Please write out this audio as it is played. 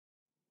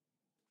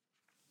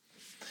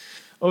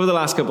Over the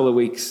last couple of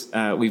weeks,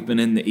 we've been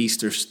in the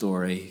Easter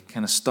story,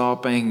 kind of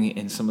stopping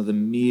in some of the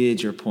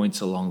major points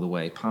along the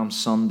way. Palm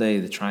Sunday,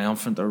 the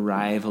triumphant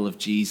arrival of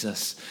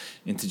Jesus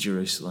into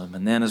Jerusalem.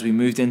 And then as we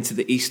moved into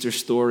the Easter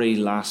story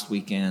last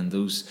weekend,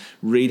 those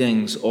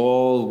readings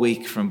all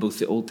week from both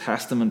the Old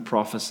Testament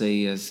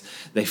prophecy as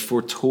they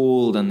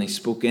foretold and they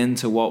spoke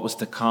into what was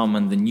to come,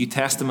 and the New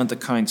Testament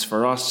accounts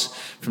for us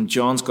from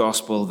John's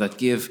Gospel that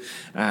give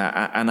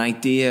an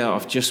idea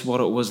of just what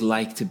it was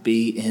like to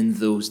be in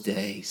those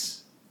days.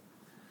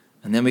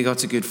 And then we got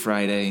to Good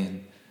Friday,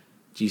 and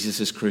Jesus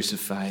is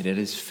crucified. It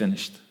is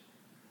finished.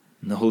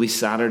 And the Holy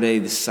Saturday,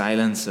 the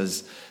silence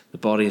as the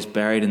body is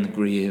buried in the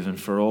grave, and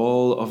for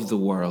all of the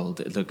world,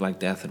 it looked like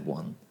death had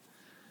won.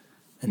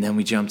 And then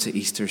we jump to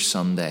Easter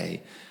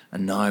Sunday,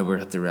 and now we're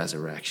at the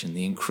resurrection,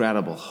 the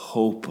incredible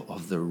hope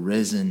of the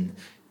risen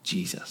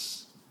Jesus.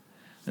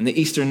 And the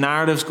Easter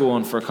narratives go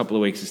on for a couple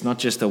of weeks. It's not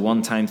just a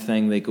one-time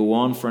thing. They go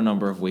on for a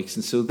number of weeks.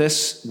 And so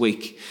this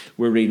week,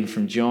 we're reading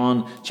from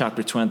John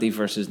chapter 20,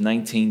 verses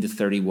 19 to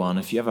 31.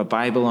 If you have a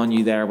Bible on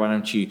you there, why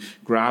don't you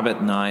grab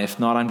it now? If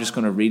not, I'm just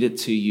going to read it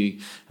to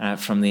you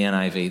from the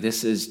NIV.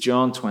 This is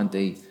John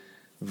 20,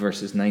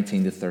 verses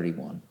 19 to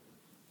 31.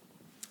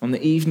 On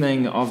the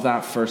evening of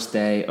that first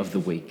day of the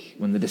week,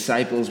 when the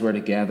disciples were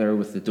together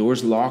with the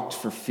doors locked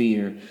for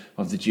fear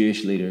of the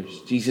Jewish leaders,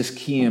 Jesus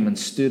came and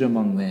stood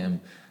among them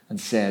and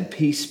said,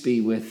 "Peace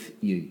be with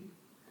you."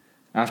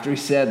 After he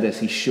said this,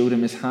 he showed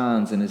him his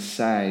hands and his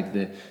side.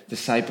 The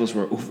disciples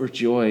were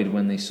overjoyed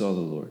when they saw the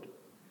Lord.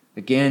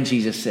 Again,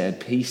 Jesus said,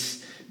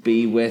 "Peace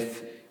be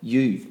with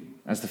you.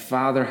 As the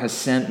Father has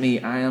sent me,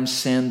 I am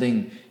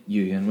sending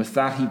you." And with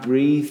that, he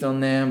breathed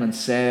on them and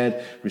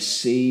said,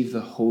 "Receive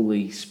the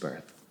Holy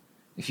Spirit.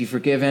 If you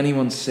forgive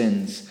anyone's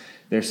sins,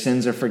 their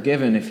sins are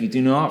forgiven. If you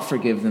do not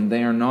forgive them,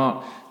 they are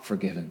not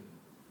forgiven."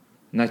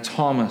 Now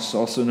Thomas,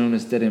 also known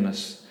as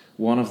Didymus,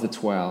 one of the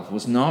 12,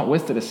 was not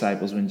with the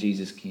disciples when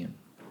Jesus came.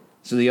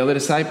 So the other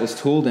disciples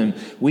told him,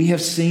 "We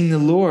have seen the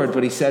Lord."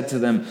 But he said to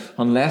them,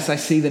 "Unless I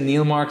see the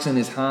nail marks in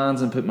his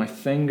hands and put my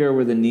finger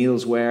where the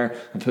nails were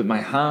and put my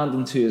hand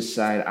into his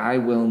side, I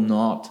will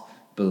not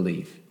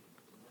believe."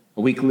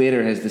 A week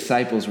later, his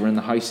disciples were in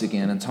the house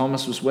again, and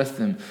Thomas was with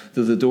them.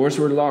 Though the doors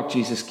were locked,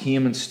 Jesus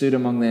came and stood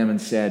among them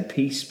and said,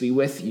 "Peace be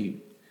with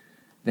you."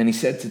 Then he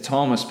said to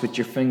Thomas, "Put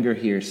your finger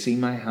here, see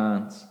my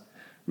hands.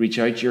 Reach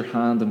out your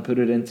hand and put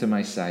it into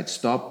my side.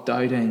 Stop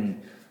doubting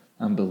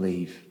and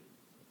believe."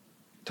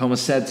 Thomas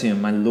said to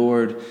him, "My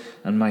Lord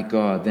and my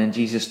God." Then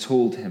Jesus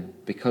told him,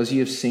 "Because you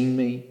have seen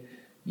me,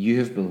 you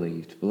have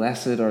believed.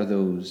 Blessed are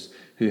those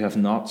who have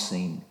not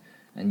seen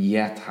and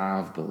yet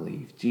have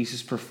believed."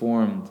 Jesus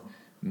performed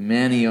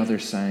many other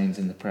signs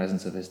in the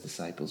presence of his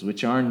disciples,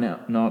 which are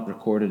not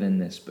recorded in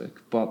this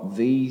book. But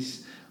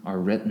these are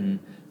written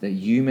that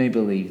you may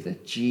believe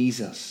that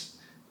Jesus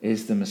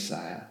is the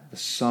Messiah, the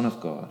Son of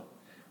God,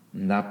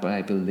 and that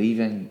by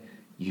believing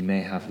you may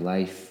have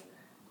life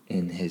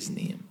in his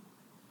name.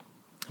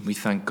 And we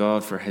thank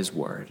God for his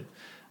word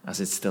as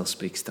it still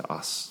speaks to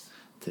us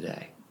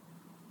today.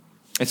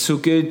 It's so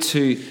good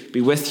to be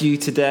with you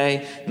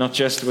today, not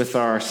just with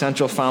our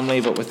central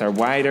family, but with our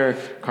wider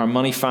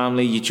Carmoney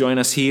family. You join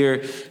us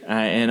here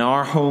in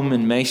our home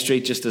in May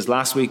Street, just as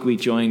last week we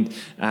joined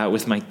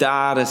with my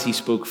dad as he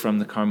spoke from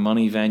the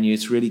Carmoney venue.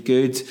 It's really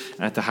good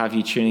to have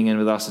you tuning in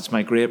with us. It's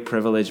my great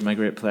privilege, my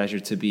great pleasure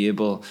to be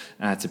able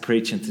to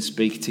preach and to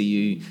speak to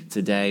you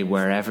today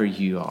wherever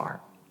you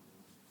are.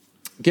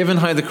 Given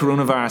how the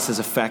coronavirus has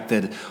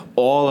affected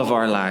all of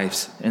our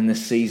lives in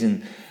this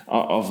season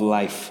of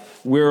life,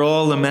 we're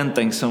all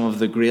lamenting some of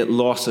the great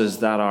losses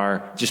that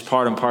are just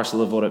part and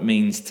parcel of what it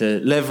means to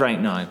live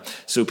right now.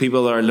 So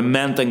people are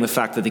lamenting the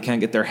fact that they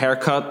can't get their hair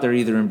cut. They're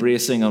either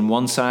embracing on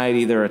one side,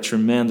 either a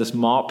tremendous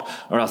mop,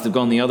 or else they've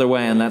gone the other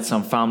way and let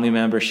some family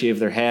member shave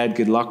their head.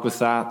 Good luck with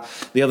that.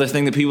 The other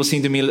thing that people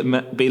seem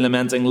to be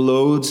lamenting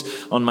loads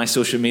on my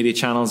social media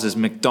channels is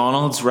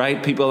McDonald's,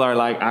 right? People are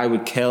like, "I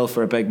would kill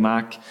for a Big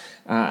Mac."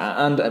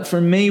 And for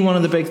me, one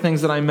of the big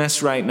things that I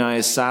miss right now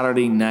is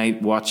Saturday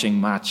night watching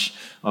Match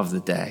of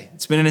the Day.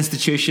 It's been an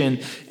institution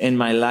in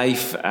my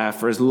life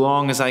for as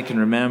long as I can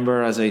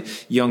remember as a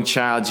young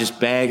child, just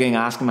begging,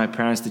 asking my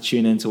parents to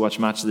tune in to watch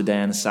Match of the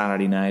Day on a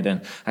Saturday night.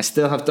 And I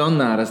still have done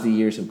that as the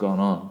years have gone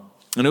on.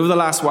 And over the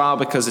last while,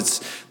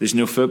 because there's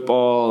no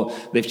football,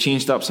 they've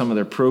changed up some of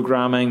their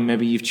programming.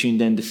 Maybe you've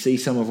tuned in to see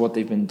some of what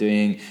they've been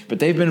doing. But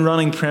they've been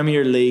running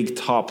Premier League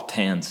top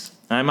 10s.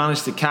 I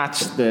managed to catch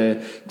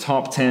the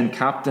top 10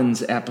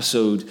 captains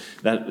episode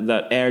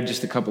that aired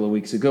just a couple of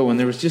weeks ago. And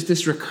there was just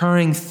this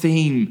recurring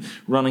theme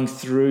running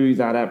through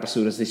that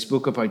episode as they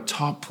spoke about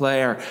top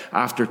player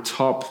after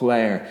top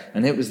player.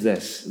 And it was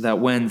this, that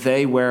when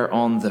they were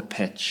on the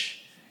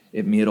pitch,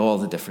 it made all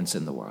the difference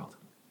in the world.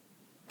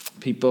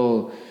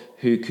 People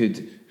who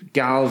could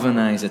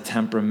galvanize a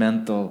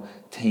temperamental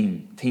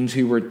team. Teams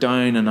who were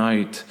down and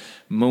out,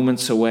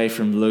 moments away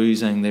from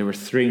losing. They were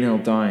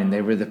 3-0 down.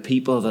 They were the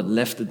people that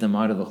lifted them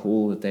out of the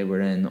hole that they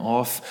were in.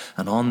 Off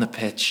and on the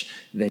pitch,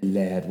 they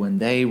led. When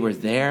they were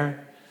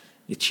there,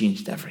 it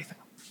changed everything.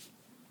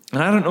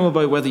 And I don't know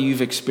about whether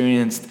you've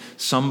experienced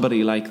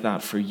somebody like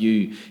that for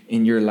you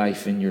in your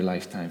life, in your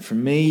lifetime. For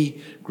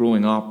me,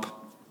 growing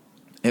up,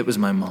 it was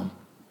my mom.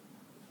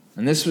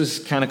 And this was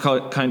kind of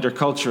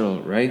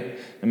countercultural, right?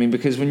 I mean,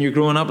 because when you're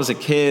growing up as a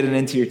kid and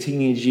into your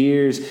teenage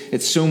years,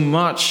 it's so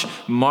much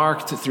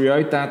marked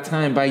throughout that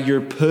time by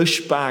your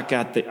pushback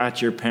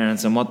at your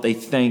parents and what they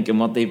think and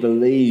what they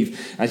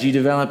believe as you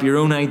develop your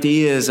own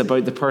ideas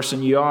about the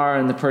person you are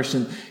and the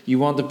person you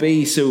want to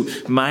be. So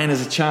mine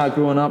as a child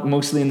growing up,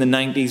 mostly in the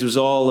 90s, was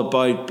all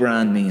about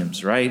brand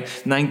names, right?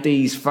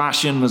 90s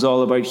fashion was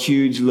all about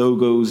huge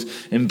logos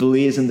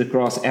emblazoned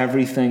across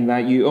everything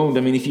that you owned.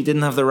 I mean, if you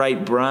didn't have the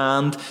right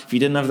brand, if you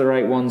didn't have the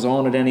right ones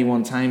on at any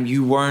one time,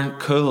 you weren't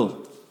cool.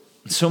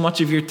 So much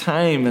of your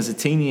time as a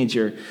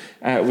teenager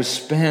was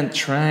spent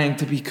trying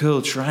to be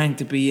cool, trying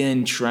to be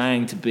in,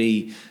 trying to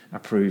be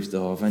approved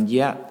of. And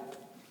yet,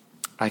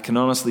 I can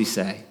honestly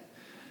say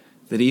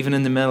that even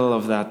in the middle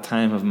of that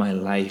time of my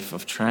life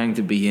of trying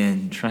to be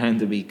in, trying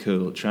to be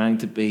cool, trying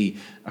to be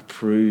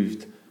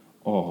approved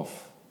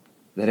of,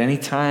 that any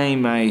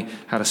time I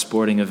had a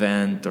sporting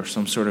event or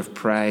some sort of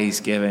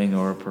prize giving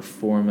or a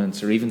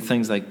performance or even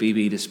things like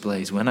BB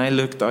displays, when I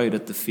looked out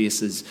at the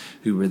faces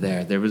who were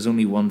there, there was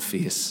only one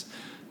face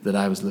that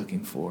I was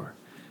looking for.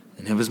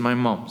 And it was my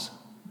mum's.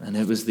 And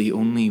it was the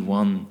only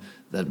one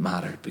that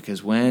mattered,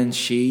 because when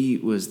she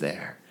was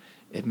there,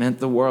 it meant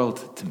the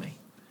world to me.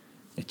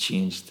 It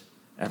changed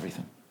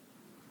everything.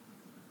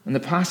 And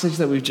the passage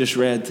that we've just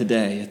read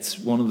today, it's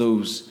one of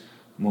those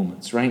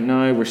moments. Right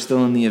now, we're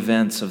still in the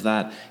events of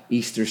that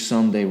Easter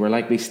Sunday. We're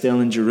likely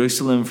still in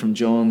Jerusalem from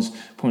John's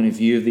point of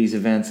view of these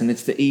events. And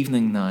it's the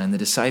evening now, and the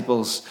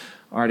disciples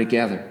are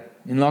together.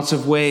 In lots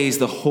of ways,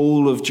 the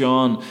whole of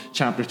John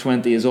chapter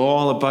 20 is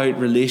all about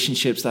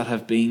relationships that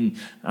have been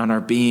and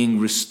are being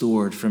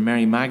restored. From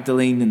Mary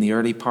Magdalene in the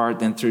early part,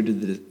 then through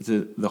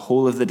to the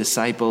whole of the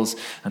disciples,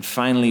 and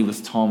finally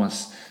with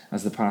Thomas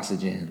as the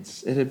passage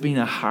ends. It had been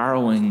a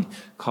harrowing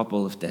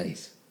couple of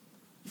days.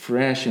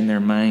 Fresh in their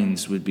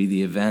minds would be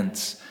the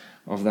events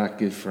of that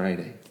Good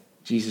Friday.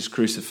 Jesus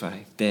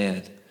crucified,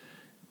 dead,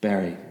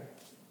 buried.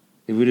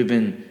 They would have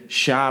been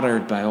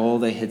shattered by all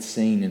they had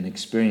seen and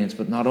experienced.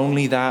 But not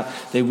only that,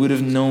 they would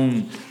have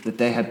known that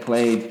they had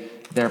played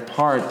their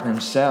part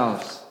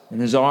themselves. In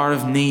his hour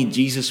of need,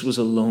 Jesus was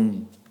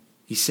alone.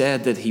 He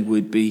said that he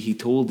would be. He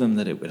told them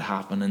that it would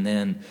happen, and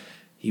then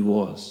he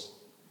was.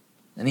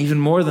 And even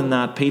more than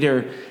that,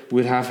 Peter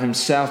would have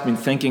himself been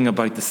thinking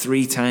about the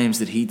 3 times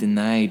that he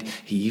denied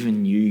he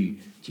even knew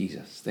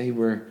Jesus. They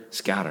were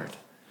scattered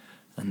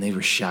and they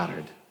were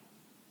shattered.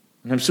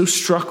 And I'm so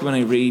struck when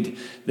I read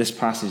this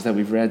passage that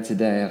we've read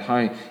today at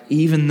how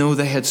even though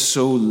they had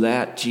so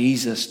let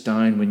Jesus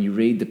down, when you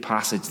read the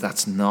passage,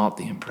 that's not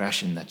the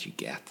impression that you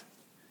get.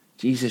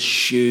 Jesus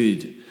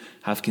should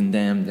have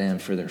condemned them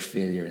for their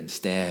failure.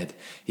 Instead,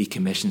 he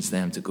commissions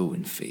them to go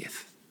in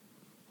faith.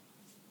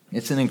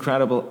 It's an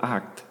incredible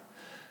act.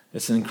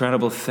 It's an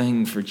incredible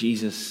thing for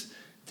Jesus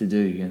to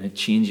do, and it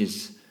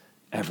changes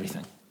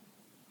everything.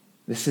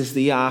 This is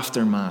the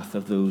aftermath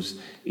of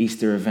those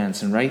Easter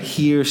events. And right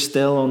here,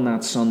 still on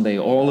that Sunday,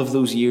 all of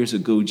those years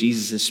ago,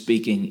 Jesus is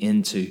speaking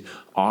into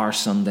our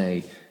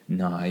Sunday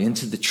now,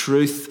 into the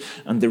truth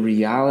and the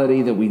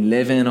reality that we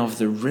live in of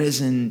the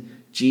risen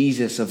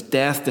Jesus, of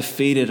death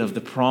defeated, of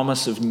the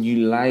promise of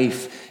new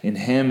life in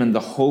him, and the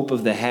hope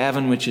of the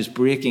heaven which is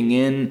breaking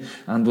in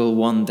and will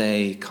one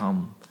day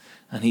come.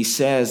 And he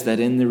says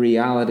that in the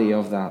reality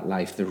of that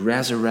life, the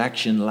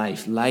resurrection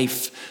life,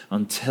 life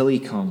until he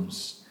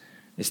comes,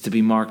 is to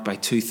be marked by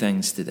 2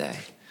 things today.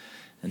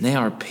 And they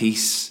are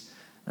peace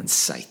and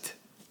sight.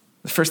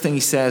 The first thing he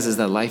says is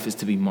that life is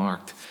to be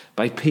marked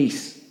by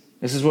peace.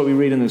 This is what we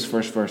read in those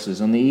first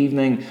verses. On the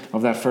evening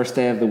of that first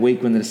day of the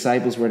week, when the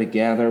disciples were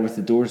together with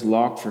the doors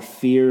locked for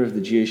fear of the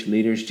Jewish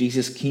leaders,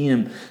 Jesus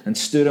came and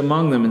stood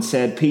among them and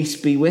said, "Peace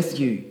be with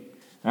you."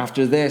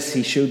 After this,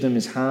 he showed them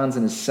his hands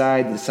and his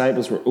side. The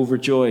disciples were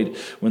overjoyed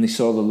when they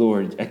saw the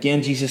Lord.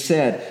 Again, Jesus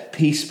said,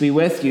 "Peace be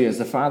with you. As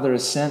the Father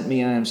has sent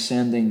me, I am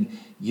sending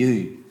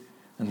you."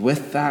 And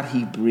with that,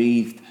 he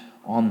breathed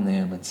on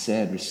them and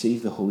said,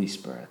 "Receive the Holy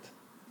Spirit.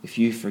 If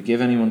you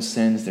forgive anyone's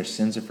sins, their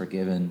sins are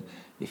forgiven.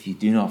 If you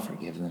do not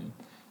forgive them,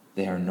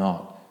 they are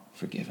not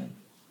forgiven."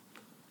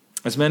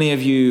 As many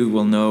of you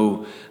will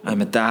know,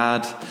 I'm a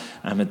dad.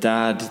 I'm a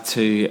dad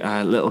to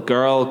a little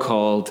girl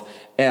called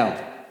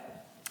Elle.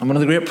 And one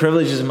of the great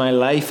privileges of my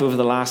life over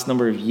the last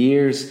number of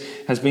years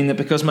has been that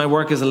because my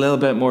work is a little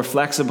bit more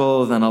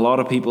flexible than a lot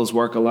of people's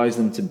work allows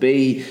them to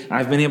be,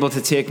 I've been able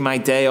to take my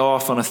day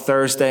off on a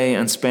Thursday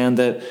and spend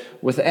it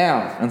with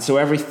Elle. And so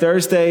every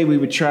Thursday we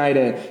would try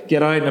to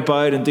get out and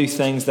about and do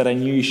things that I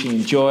knew she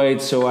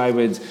enjoyed. So I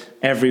would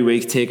every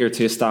week take her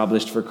to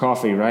Established for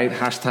coffee, right?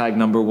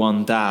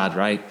 #1 dad,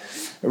 right?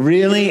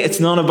 Really, it's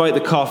not about the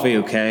coffee,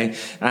 okay?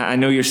 I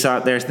know you're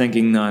sat there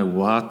thinking, now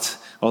what?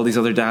 All these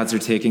other dads are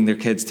taking their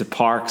kids to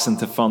parks and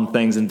to fun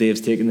things, and Dave's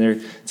taking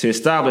them to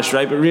Established,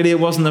 right? But really, it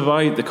wasn't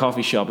about the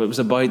coffee shop. It was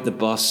about the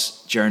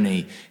bus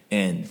journey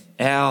in.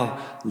 Elle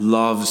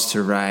loves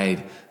to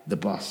ride the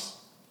bus.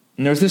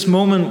 And there was this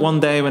moment one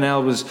day when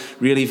Elle was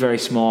really very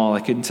small.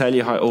 I couldn't tell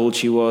you how old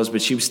she was,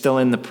 but she was still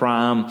in the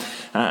pram.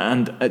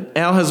 And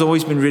Elle has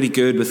always been really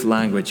good with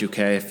language,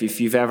 okay?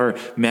 If you've ever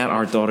met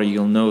our daughter,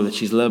 you'll know that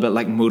she's a little bit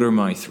like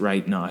Motormouth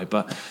right now.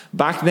 But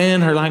back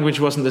then, her language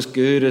wasn't as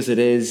good as it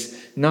is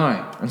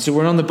now. And so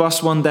we're on the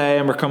bus one day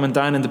and we're coming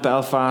down into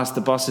Belfast.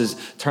 The bus is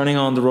turning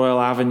on the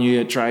Royal Avenue.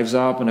 It drives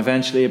up and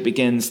eventually it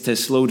begins to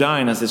slow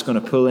down as it's going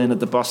to pull in at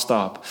the bus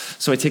stop.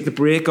 So I take the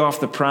brake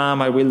off the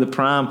pram. I wheel the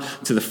pram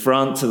to the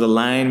front, to the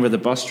line where the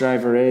bus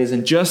driver is,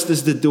 and just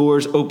as the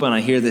doors open,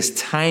 I hear this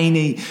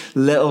tiny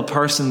little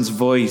person's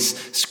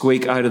voice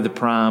squeak out of the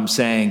pram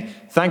saying,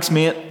 "Thanks,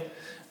 mate."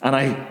 And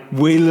I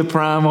wheel the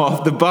pram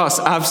off the bus,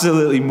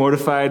 absolutely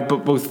mortified,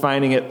 but both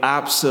finding it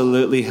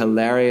absolutely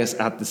hilarious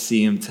at the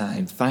same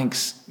time.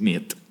 "Thanks,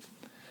 mate."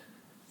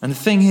 And the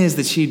thing is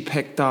that she'd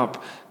picked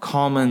up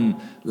common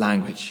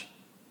language.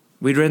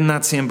 We'd ridden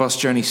that same bus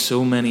journey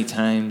so many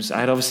times.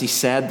 I'd obviously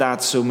said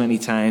that so many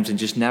times and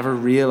just never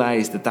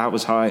realized that that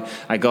was how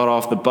I got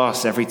off the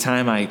bus every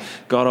time I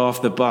got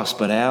off the bus.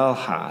 But Elle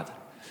had.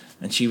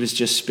 And she was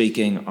just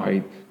speaking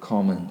out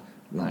common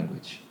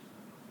language.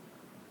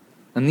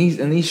 And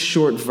these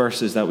short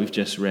verses that we've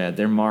just read,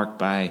 they're marked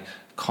by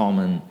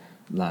common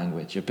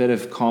language. A bit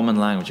of common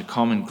language, a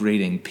common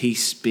greeting.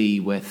 Peace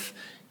be with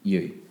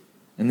you.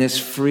 And this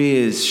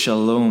phrase,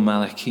 Shalom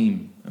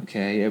Aleichem,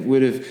 okay, it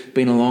would have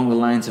been along the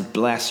lines of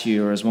bless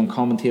you, or as one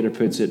commentator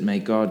puts it, may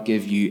God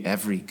give you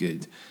every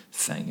good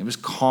thing. It was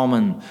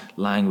common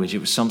language. It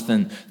was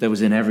something that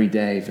was in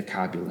everyday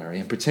vocabulary.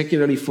 And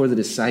particularly for the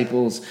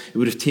disciples, it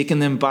would have taken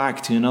them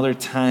back to another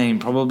time,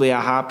 probably a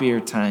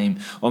happier time,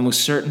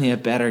 almost certainly a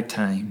better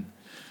time,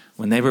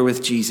 when they were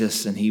with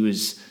Jesus and he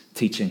was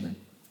teaching them.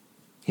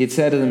 He had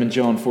said to them in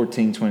John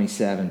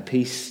 14:27,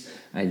 "Peace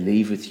I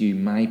leave with you,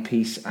 my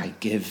peace I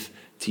give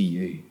to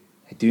you.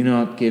 I do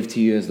not give to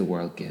you as the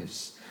world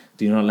gives.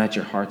 Do not let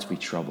your hearts be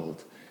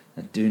troubled,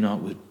 and do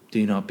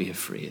not be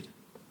afraid."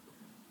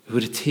 It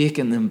would have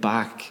taken them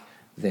back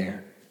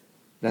there.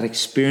 That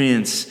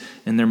experience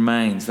in their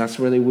minds, that's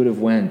where they would have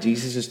went.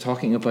 Jesus is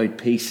talking about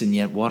peace, and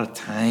yet what a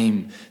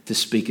time to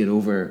speak it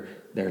over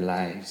their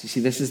lives. You see,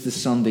 this is the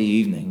Sunday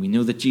evening. We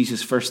know that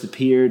Jesus first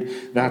appeared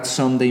that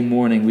Sunday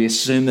morning. We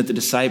assume that the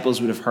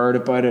disciples would have heard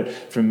about it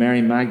from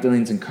Mary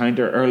Magdalene's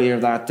encounter earlier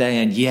that day,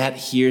 and yet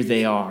here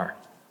they are,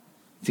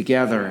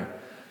 together,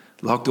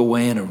 locked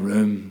away in a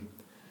room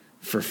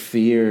for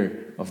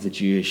fear of the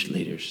Jewish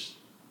leaders.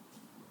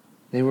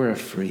 They were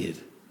afraid.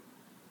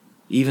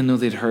 Even though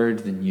they'd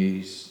heard the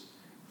news,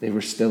 they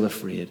were still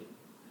afraid.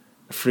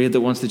 Afraid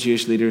that once the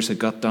Jewish leaders had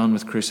got done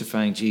with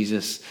crucifying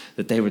Jesus,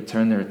 that they would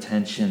turn their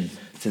attention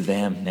to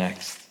them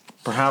next.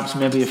 Perhaps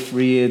maybe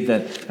afraid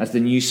that as the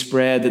news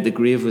spread that the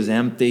grave was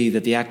empty,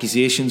 that the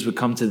accusations would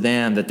come to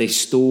them, that they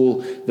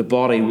stole the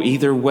body.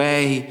 Either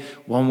way,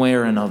 one way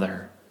or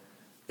another,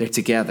 they're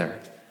together.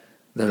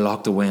 They're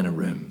locked away in a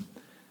room,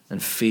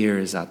 and fear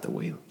is at the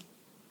wheel.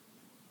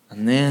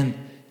 And then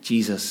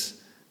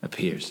Jesus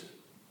appears.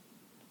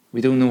 We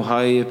don't know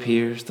how he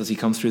appears. Does he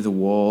come through the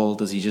wall?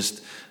 Does he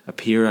just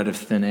appear out of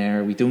thin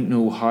air? We don't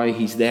know how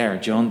he's there.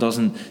 John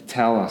doesn't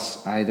tell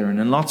us either. And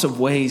in lots of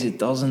ways, it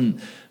doesn't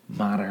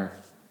matter.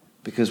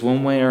 Because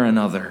one way or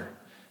another,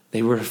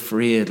 they were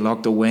afraid,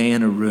 locked away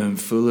in a room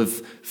full of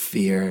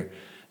fear.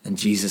 And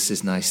Jesus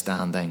is now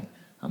standing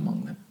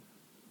among them.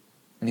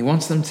 And he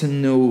wants them to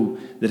know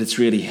that it's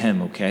really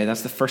him, okay?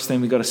 That's the first thing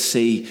we've got to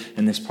see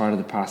in this part of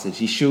the passage.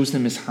 He shows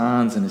them his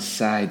hands and his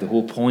side. The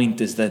whole point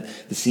is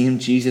that the same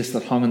Jesus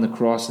that hung on the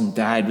cross and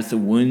died with the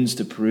wounds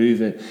to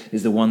prove it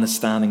is the one that's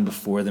standing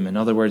before them. In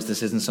other words,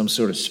 this isn't some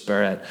sort of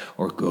spirit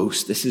or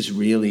ghost. This is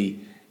really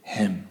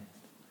him.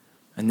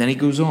 And then he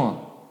goes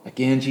on.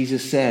 Again,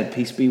 Jesus said,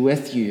 "Peace be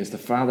with you. As the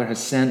Father has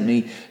sent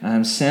me, I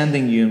am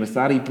sending you." And with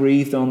that, he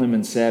breathed on them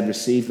and said,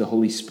 "Receive the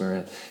Holy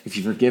Spirit. If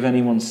you forgive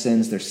anyone's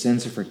sins, their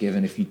sins are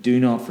forgiven. If you do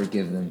not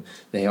forgive them,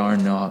 they are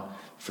not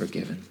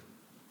forgiven."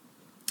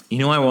 You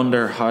know, I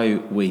wonder how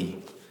we,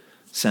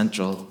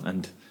 Central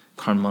and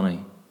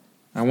Carnmoney,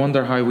 I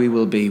wonder how we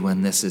will be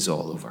when this is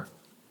all over.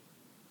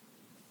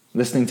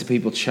 Listening to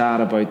people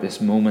chat about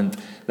this moment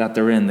that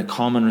they're in, the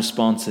common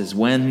response is,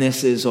 when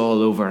this is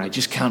all over, I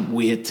just can't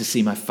wait to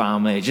see my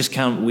family. I just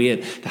can't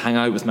wait to hang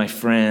out with my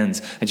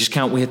friends. I just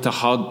can't wait to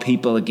hug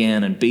people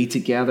again and be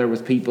together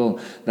with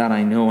people that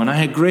I know. And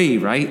I agree,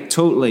 right?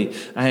 Totally.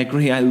 I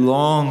agree. I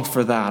long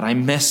for that. I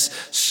miss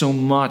so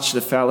much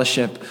the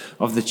fellowship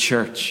of the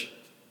church,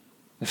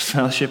 the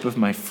fellowship of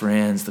my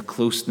friends, the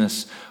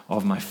closeness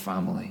of my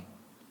family.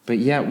 But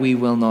yet we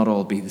will not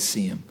all be the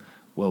same,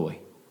 will we?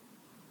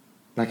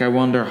 Like, I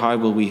wonder, how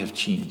will we have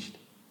changed?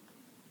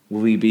 Will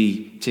we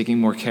be taking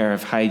more care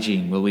of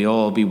hygiene? Will we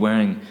all be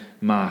wearing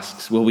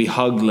masks? Will we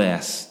hug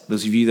less?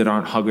 Those of you that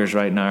aren't huggers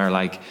right now are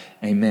like,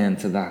 amen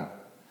to that.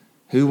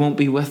 Who won't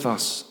be with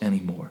us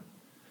anymore?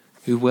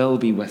 Who will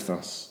be with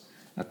us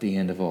at the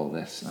end of all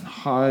this? And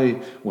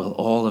how will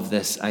all of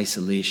this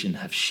isolation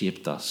have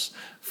shaped us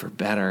for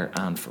better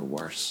and for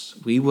worse?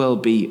 We will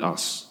be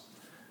us,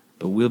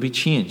 but we'll be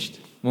changed,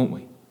 won't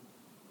we?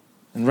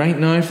 And right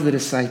now for the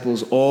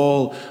disciples,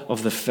 all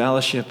of the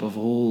fellowship of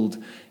old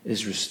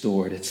is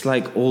restored. It's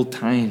like old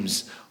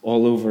times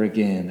all over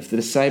again. If the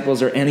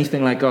disciples are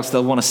anything like us,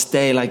 they'll want to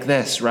stay like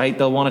this, right?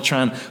 They'll want to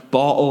try and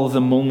bottle the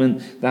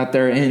moment that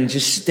they're in.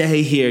 Just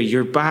stay here.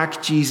 You're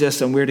back,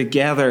 Jesus, and we're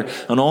together.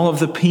 And all of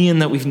the pain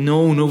that we've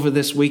known over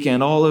this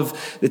weekend, all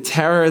of the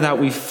terror that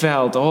we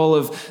felt, all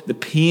of the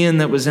pain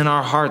that was in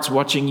our hearts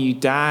watching you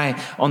die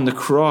on the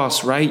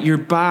cross, right? You're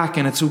back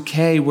and it's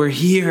okay. We're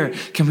here.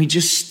 Can we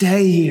just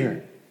stay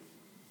here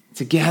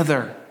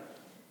together?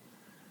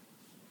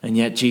 And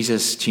yet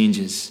Jesus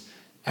changes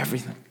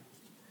everything.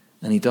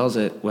 And he does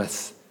it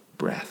with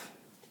breath.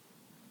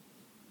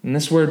 And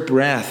this word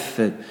breath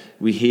that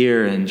we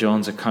hear in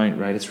John's account,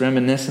 right, it's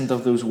reminiscent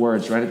of those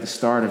words right at the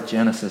start of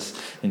Genesis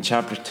in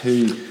chapter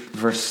 2,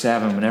 verse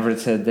 7, whenever it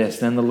said this,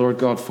 "Then the Lord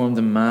God formed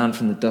a man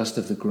from the dust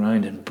of the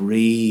ground and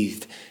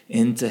breathed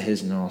into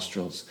his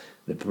nostrils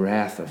the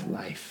breath of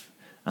life,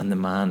 and the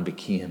man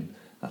became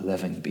a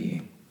living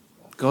being."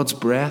 God's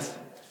breath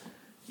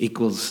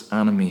equals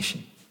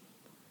animation.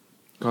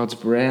 God's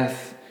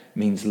breath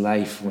means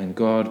life. When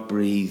God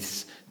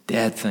breathes,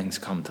 dead things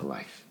come to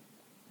life.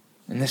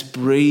 And this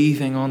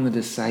breathing on the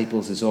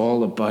disciples is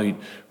all about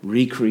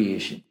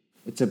recreation.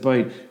 It's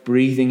about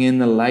breathing in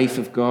the life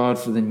of God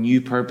for the new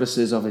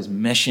purposes of his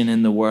mission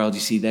in the world. You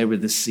see, they were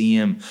the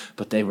same,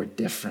 but they were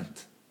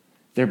different.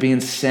 They're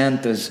being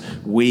sent as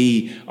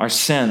we are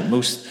sent.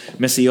 Most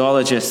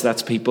missiologists,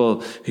 that's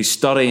people who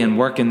study and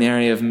work in the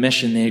area of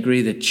mission, they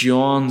agree that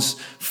John's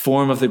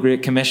form of the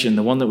Great Commission,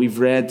 the one that we've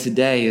read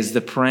today, is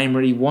the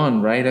primary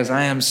one, right? As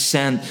I am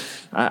sent,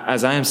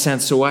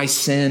 so I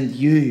send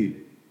you.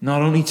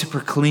 Not only to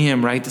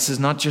proclaim, right? This is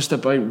not just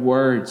about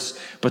words,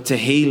 but to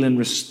heal and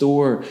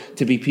restore,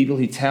 to be people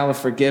who tell of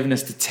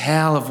forgiveness, to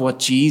tell of what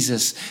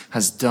Jesus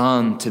has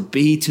done, to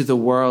be to the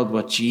world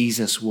what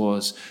Jesus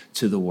was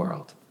to the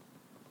world.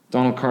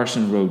 Donald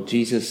Carson wrote,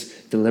 Jesus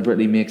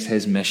deliberately makes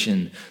his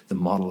mission the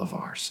model of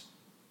ours.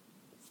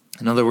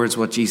 In other words,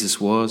 what Jesus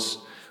was,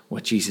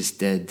 what Jesus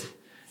did,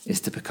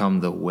 is to become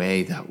the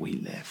way that we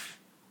live.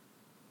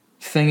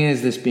 The thing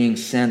is, this being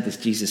sent, this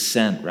Jesus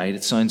sent, right?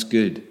 It sounds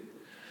good.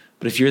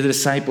 But if you're the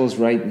disciples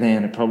right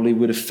then, it probably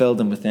would have filled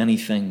them with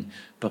anything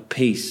but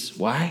peace.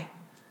 Why?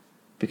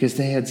 Because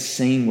they had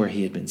seen where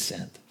he had been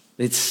sent.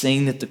 They'd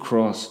seen that the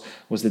cross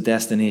was the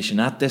destination.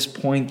 At this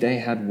point, they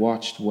had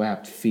watched,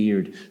 wept,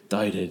 feared,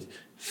 doubted,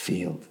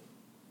 failed.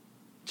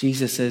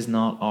 Jesus is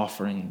not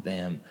offering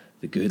them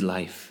the good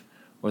life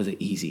or the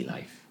easy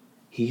life.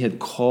 He had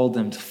called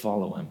them to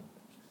follow him.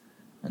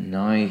 And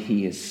now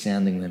he is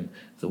sending them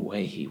the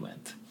way he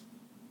went.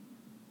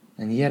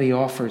 And yet he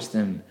offers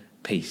them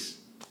peace.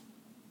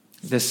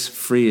 This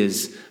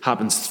phrase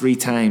happens 3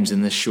 times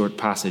in this short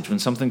passage. When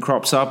something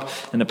crops up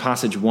in a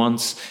passage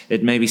once,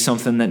 it may be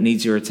something that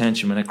needs your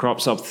attention. When it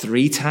crops up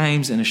 3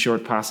 times in a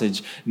short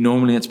passage,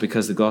 normally it's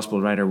because the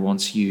gospel writer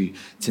wants you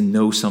to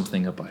know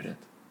something about it.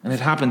 And it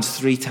happens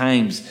 3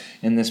 times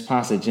in this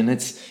passage, and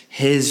it's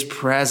his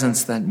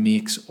presence that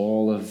makes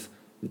all of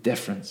the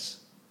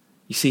difference.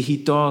 You see, he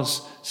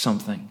does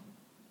something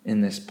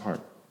in this part.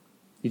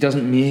 He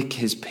doesn't make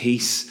his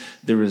peace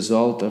the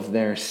result of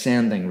their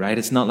sending, right?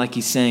 It's not like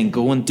he's saying,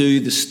 go and do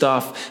the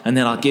stuff and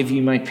then I'll give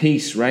you my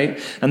peace, right?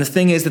 And the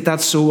thing is that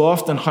that's so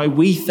often how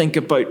we think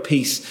about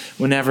peace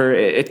whenever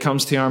it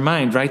comes to our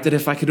mind, right? That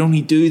if I could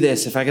only do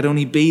this, if I could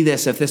only be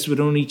this, if this would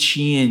only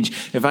change,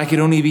 if I could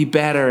only be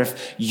better,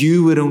 if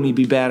you would only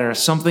be better, if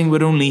something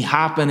would only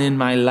happen in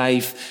my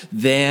life,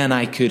 then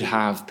I could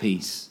have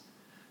peace.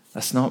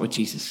 That's not what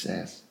Jesus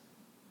says.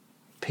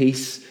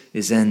 Peace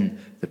is in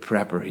the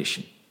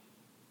preparation,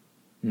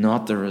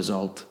 not the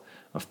result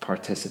of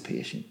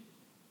participation.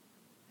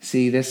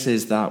 See, this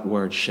is that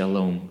word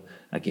shalom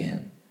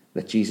again,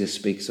 that Jesus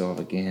speaks of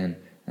again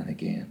and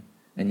again.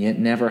 And yet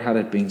never had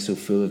it been so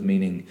full of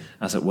meaning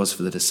as it was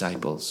for the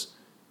disciples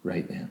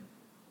right then.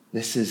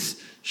 This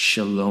is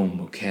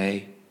shalom,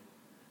 okay?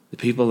 The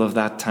people of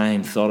that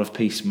time thought of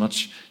peace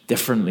much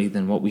differently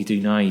than what we do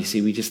now. You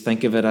see, we just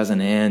think of it as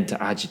an end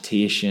to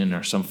agitation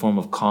or some form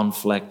of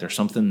conflict or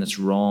something that's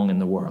wrong in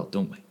the world,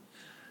 don't we?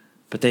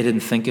 But they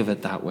didn't think of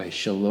it that way.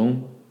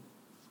 Shalom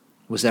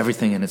was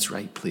everything in its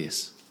right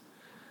place.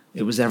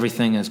 It was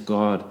everything as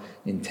God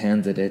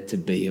intended it to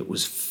be. It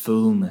was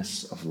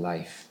fullness of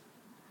life.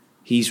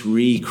 He's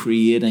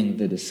recreating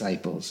the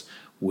disciples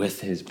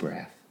with his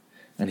breath.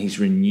 And he's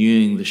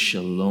renewing the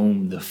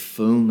shalom, the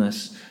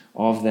fullness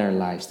of their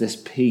lives. This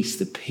peace,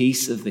 the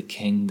peace of the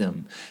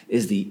kingdom,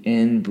 is the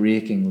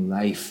inbreaking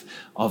life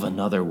of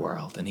another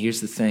world. And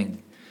here's the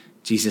thing.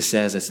 Jesus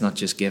says it's not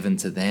just given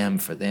to them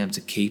for them to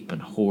keep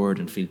and hoard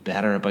and feel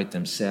better about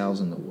themselves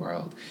and the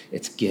world.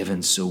 It's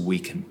given so we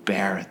can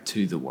bear it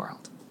to the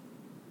world.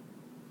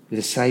 The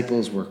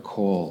disciples were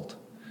called,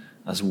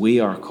 as we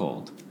are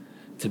called,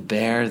 to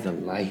bear the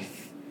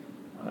life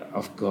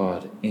of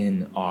God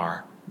in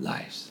our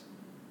lives.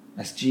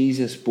 As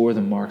Jesus bore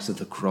the marks of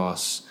the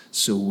cross,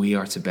 so we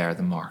are to bear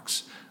the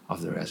marks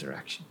of the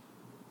resurrection.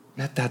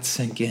 Let that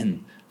sink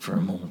in for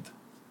a moment.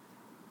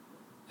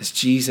 As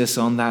Jesus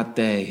on that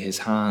day, his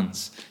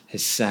hands,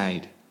 his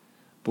side,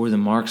 bore the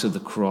marks of the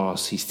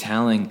cross, he's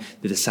telling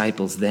the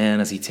disciples then,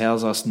 as he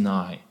tells us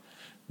now,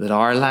 that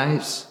our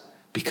lives,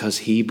 because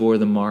he bore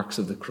the marks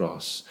of the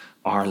cross,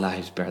 our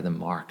lives bear the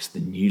marks, the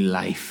new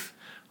life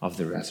of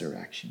the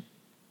resurrection.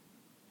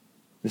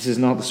 This is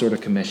not the sort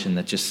of commission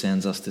that just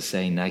sends us to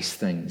say nice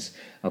things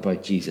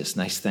about Jesus,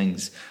 nice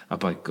things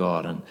about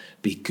God, and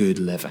be good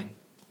living.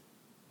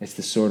 It's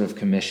the sort of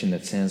commission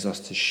that sends us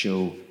to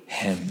show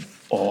him,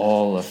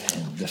 all of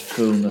him, the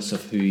fullness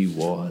of who he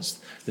was,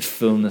 the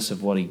fullness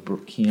of what he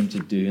came to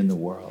do in the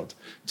world,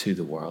 to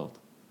the world.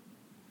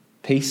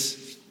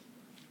 Peace,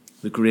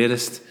 the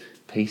greatest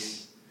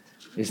peace,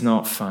 is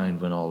not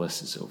found when all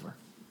this is over.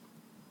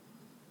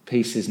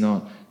 Peace is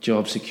not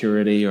job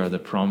security or the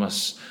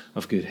promise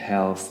of good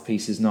health.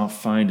 Peace is not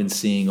found in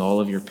seeing all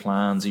of your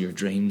plans or your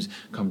dreams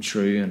come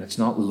true, and it's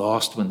not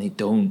lost when they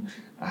don't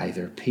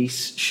either.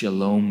 Peace,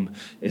 shalom,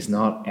 is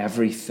not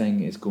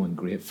everything is going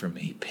great for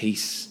me.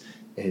 Peace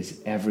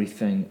is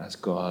everything as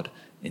God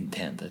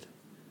intended.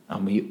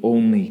 And we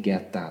only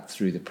get that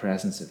through the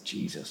presence of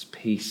Jesus.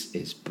 Peace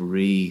is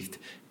breathed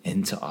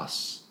into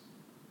us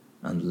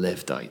and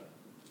lived out.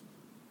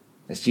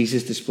 As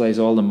Jesus displays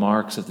all the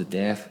marks of the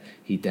death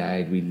he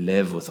died, we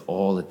live with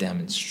all the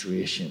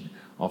demonstration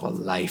of a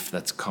life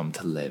that's come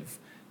to live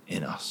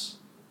in us.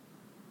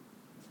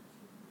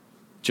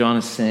 John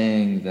is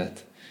saying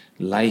that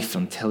life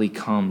until he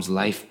comes,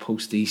 life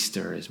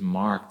post-Easter, is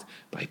marked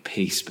by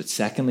peace. But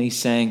secondly, he's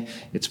saying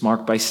it's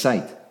marked by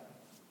sight.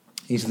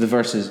 These are the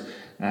verses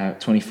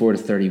 24 to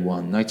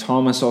 31. Now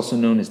Thomas, also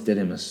known as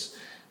Didymus,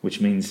 which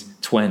means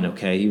twin,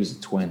 okay? He was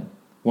a twin.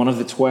 One of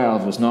the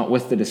 12 was not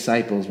with the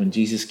disciples when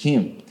Jesus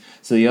came.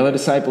 So the other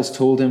disciples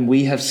told him,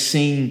 "We have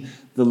seen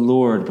the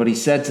Lord." But he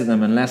said to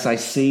them, "Unless I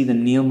see the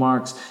nail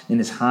marks in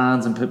his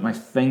hands and put my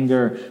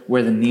finger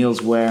where the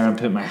nails were and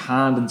put my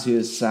hand into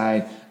his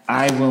side,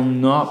 I will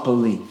not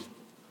believe."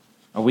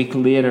 A week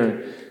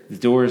later, his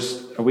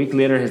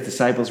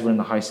disciples were in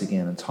the house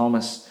again, and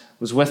Thomas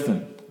was with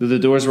them. Though the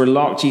doors were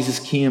locked, Jesus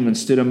came and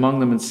stood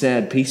among them and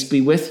said, "Peace be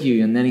with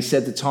you." And then he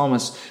said to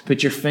Thomas,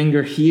 "Put your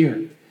finger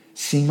here.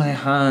 See my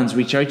hands.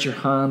 Reach out your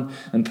hand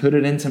and put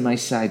it into my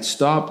side.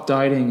 Stop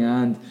doubting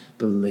and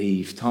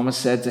believe." Thomas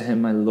said to him,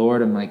 "My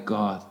Lord and my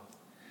God."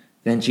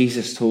 Then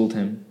Jesus told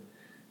him,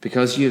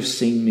 "Because you have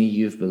seen me,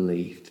 you have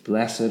believed.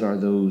 Blessed are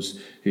those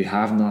who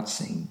have not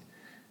seen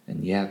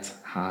and yet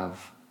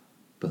have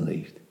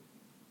believed."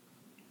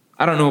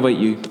 I don't know about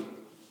you,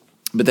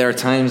 but there are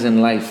times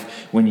in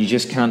life when you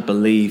just can't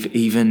believe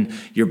even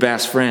your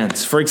best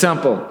friends. For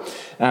example,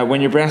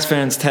 when your best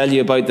friends tell you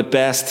about the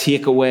best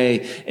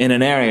takeaway in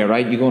an area,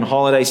 right? You go on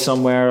holiday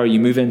somewhere or you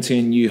move into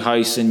a new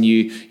house and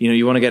you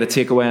want to get a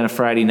takeaway on a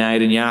Friday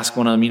night and you ask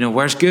one of them,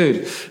 where's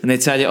good? And they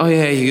tell you, "Oh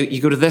yeah, you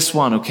go to this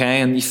one,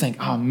 okay?" And you think,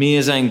 "Oh,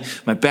 amazing.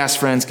 My best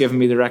friend's given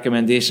me the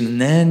recommendation."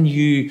 And then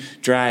you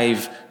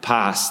drive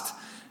past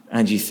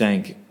and you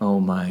think,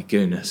 "Oh my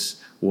goodness,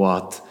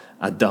 what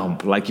a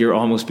dump." Like you're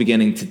almost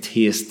beginning to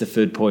taste the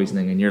food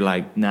poisoning and you're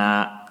like,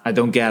 "Nah, I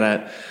don't get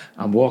it.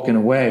 I'm walking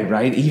away,"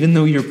 right? Even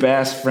though your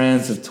best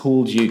friends have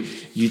told you,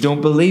 you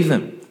don't believe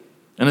them.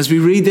 And as we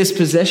read this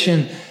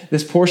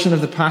portion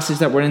of the passage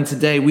that we're in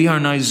today, we are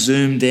now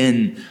zoomed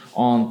in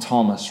on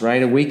Thomas,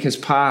 right? A week has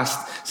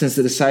passed since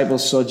the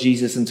disciples saw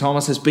Jesus, and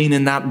Thomas has been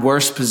in that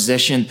worst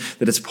position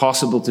that it's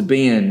possible to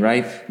be in,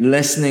 right?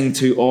 Listening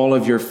to all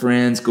of your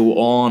friends go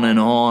on and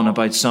on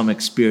about some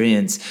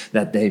experience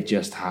that they've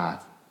just had.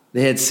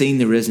 They had seen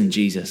the risen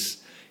Jesus.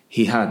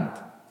 He hadn't.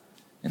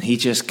 And he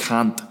just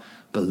can't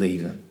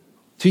believe him.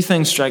 Two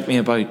things strike me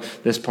about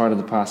this part of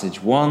the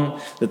passage. One,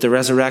 that the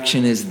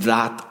resurrection is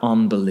that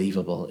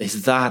unbelievable,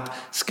 is that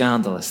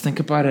scandalous. Think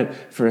about it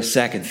for a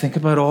second. Think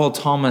about all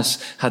Thomas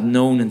had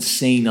known and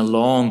seen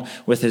along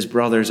with his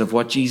brothers of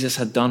what Jesus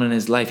had done in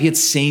his life. He had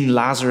seen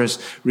Lazarus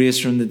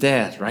raised from the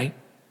dead, right?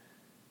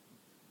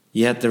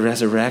 Yet the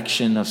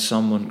resurrection of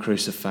someone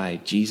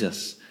crucified,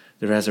 Jesus,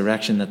 the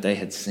resurrection that they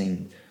had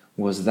seen,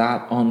 was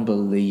that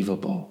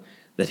unbelievable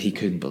that he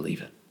couldn't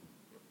believe it.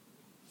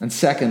 And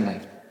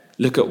secondly,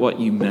 look at what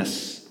you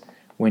miss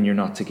when you're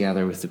not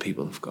together with the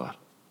people of God.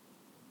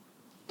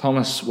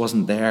 Thomas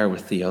wasn't there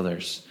with the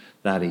others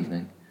that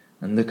evening.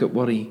 And look at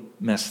what he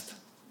missed.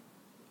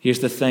 Here's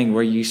the thing,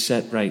 where you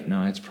sit right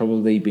now, it's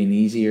probably been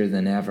easier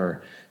than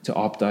ever to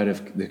opt out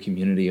of the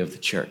community of the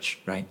church,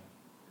 right?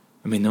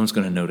 I mean, no one's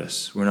going to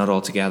notice. We're not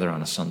all together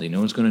on a Sunday. No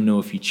one's going to know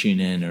if you tune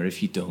in or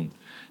if you don't.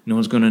 No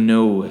one's going to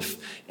know if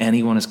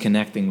anyone is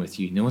connecting with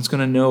you. No one's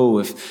going to know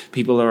if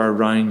people are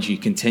around you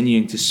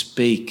continuing to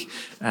speak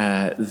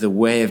the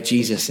way of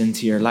Jesus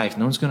into your life.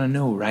 No one's going to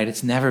know, right?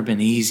 It's never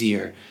been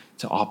easier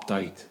to opt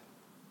out.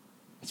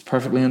 It's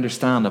perfectly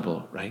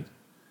understandable, right?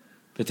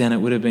 But then it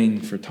would have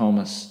been for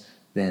Thomas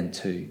then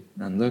too.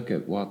 And look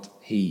at what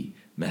he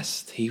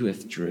missed. He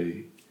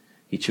withdrew.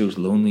 He chose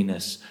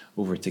loneliness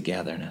over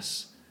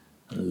togetherness.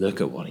 And look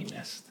at what he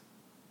missed.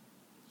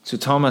 So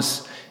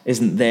Thomas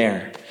isn't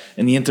there.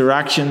 And the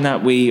interaction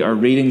that we are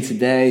reading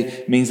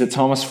today means that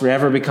Thomas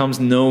forever becomes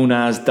known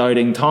as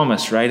Doubting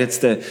Thomas, right? It's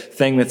the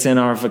thing that's in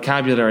our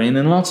vocabulary. And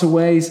in lots of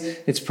ways,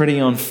 it's pretty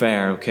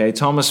unfair, okay?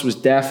 Thomas was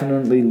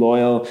definitely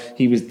loyal.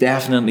 He was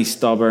definitely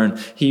stubborn.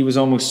 He was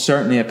almost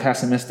certainly a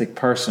pessimistic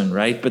person,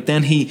 right? But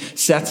then he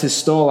sets his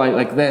stall out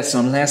like this: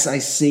 unless I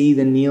see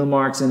the nail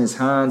marks in his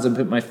hands and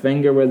put my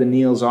finger where the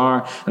nails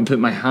are and put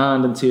my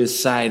hand into his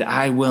side,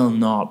 I will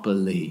not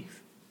believe.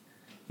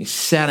 He's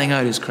setting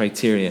out his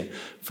criteria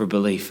for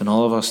belief, and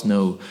all of us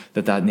know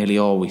that that nearly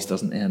always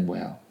doesn't end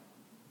well.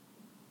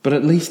 But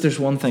at least there's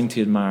one thing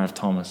to admire of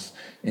Thomas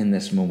in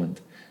this moment,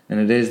 and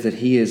it is that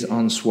he is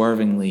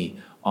unswervingly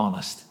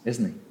honest,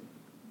 isn't he?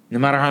 No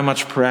matter how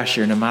much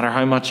pressure, no matter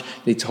how much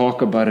they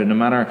talk about it, no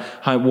matter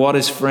what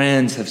his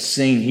friends have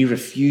seen, he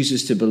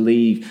refuses to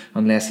believe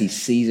unless he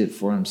sees it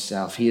for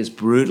himself. He is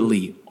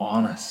brutally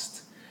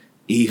honest,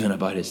 even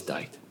about his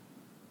doubt.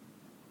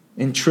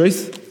 In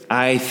truth,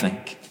 I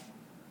think,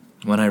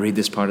 when I read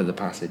this part of the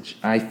passage,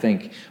 I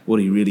think what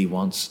he really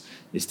wants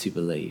is to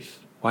believe.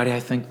 Why do I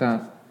think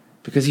that?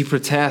 Because he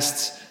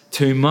protests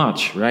too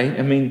much, right?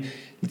 I mean,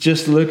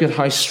 just look at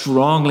how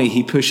strongly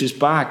he pushes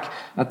back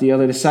at the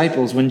other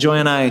disciples. When Joy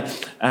and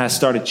I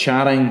started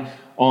chatting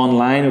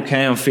online,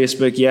 okay, on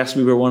Facebook, yes,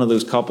 we were one of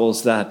those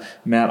couples that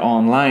met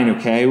online,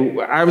 okay.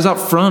 I was up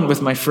front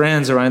with my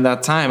friends around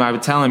that time. I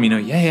would tell them,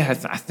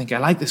 I think I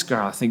like this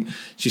girl. I think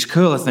she's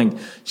cool. I think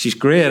she's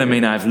great. I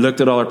mean, I've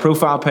looked at all her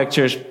profile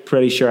pictures,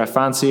 pretty sure I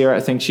fancy her. I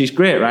think she's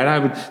great, right? I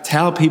would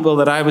tell people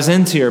that I was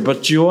into her.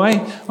 But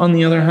Joy, on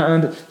the other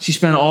hand, she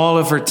spent all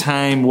of her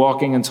time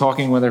walking and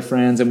talking with her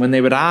friends. And when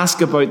they would ask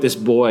about this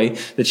boy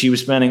that she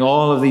was spending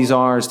all of these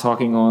hours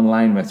talking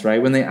online with,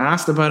 right? When they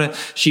asked about it,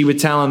 she would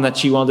tell them that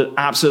she wanted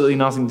absolutely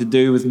nothing to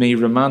do with me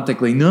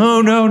romantically.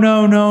 No.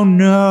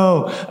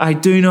 I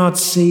do not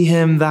see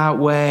him that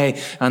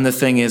way. And the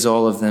thing is,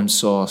 all of them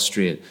saw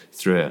straight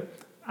through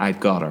it.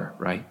 I've got her,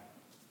 right?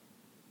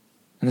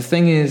 And the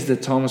thing is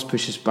that Thomas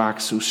pushes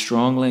back so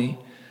strongly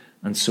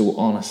and so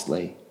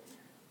honestly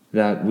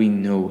that we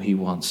know he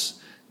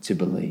wants to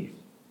believe.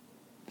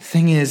 The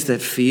thing is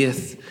that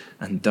faith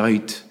and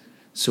doubt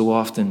so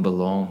often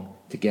belong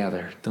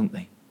together, don't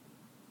they?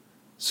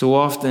 So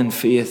often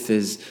faith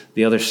is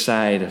the other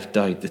side of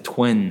doubt, the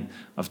twin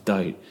of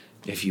doubt,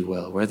 if you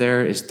will. Where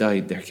there is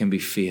doubt, there can be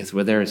faith.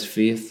 Where there is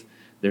faith,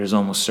 there is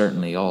almost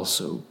certainly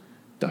also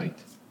doubt.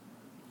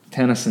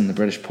 Tennyson, the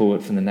British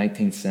poet from the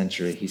 19th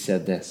century, he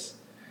said this: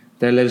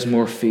 "There lives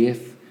more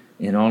faith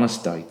in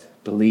honest doubt,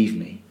 believe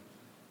me,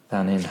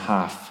 than in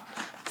half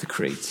the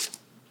creeds."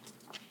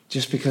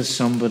 Just because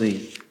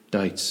somebody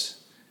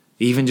doubts,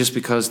 even just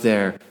because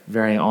they're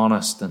very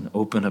honest and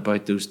open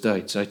about those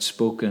doubts,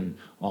 outspoken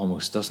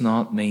almost, does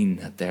not mean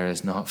that there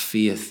is not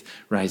faith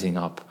rising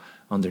up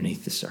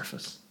underneath the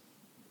surface.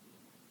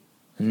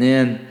 And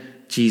then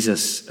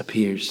Jesus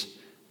appears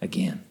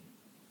again.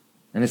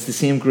 And it's the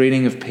same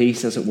greeting of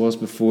peace as it was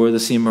before, the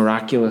same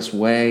miraculous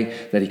way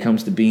that he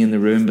comes to be in the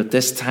room. But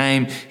this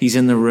time he's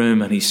in the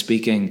room and he's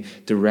speaking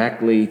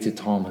directly to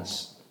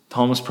Thomas.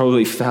 Thomas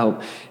probably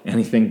felt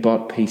anything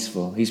but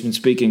peaceful. He's been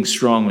speaking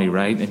strongly,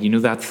 right? And you know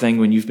that thing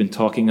when you've been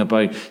talking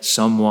about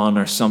someone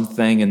or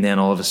something and then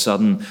all of a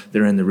sudden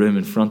they're in the room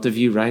in front of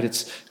you, right?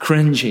 It's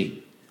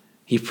cringy.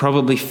 He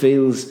probably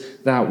feels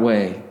that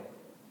way.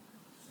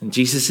 And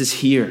Jesus is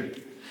here.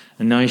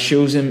 And now he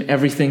shows him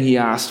everything he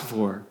asked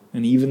for.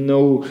 And even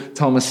though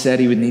Thomas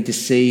said he would need to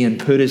see and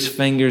put his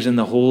fingers in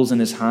the holes in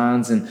his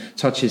hands and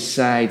touch his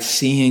side,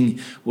 seeing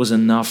was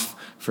enough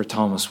for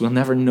Thomas. We'll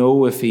never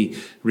know if he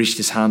reached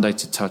his hand out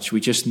to touch. We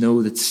just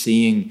know that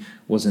seeing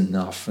was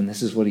enough. And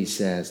this is what he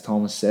says.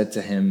 Thomas said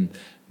to him,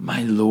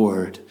 "My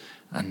Lord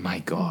and my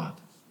God."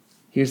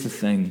 Here's the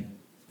thing.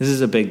 This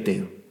is a big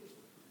deal.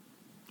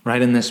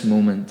 Right in this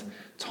moment,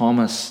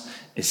 Thomas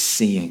is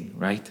seeing,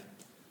 right?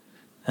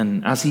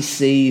 And as he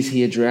sees,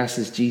 he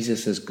addresses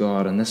Jesus as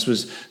God. And this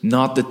was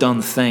not the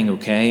done thing,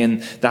 okay?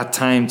 And that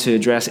time to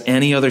address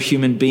any other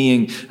human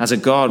being as a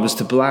God was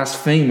to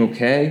blaspheme,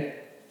 okay?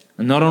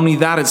 And not only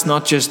that, it's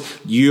not just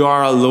you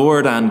are a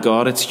Lord and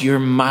God, it's you're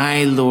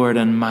my Lord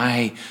and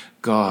my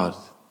God.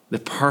 The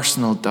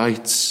personal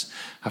doubts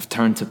have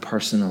turned to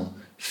personal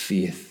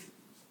faith.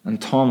 And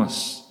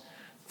Thomas,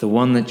 the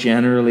one that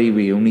generally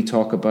we only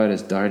talk about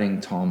as doubting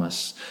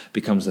Thomas,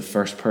 becomes the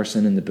first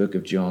person in the book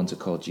of John to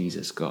call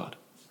Jesus God.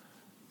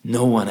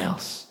 No one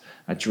else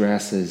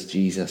addresses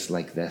Jesus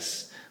like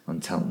this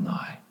until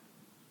now.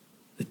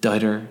 The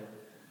doubter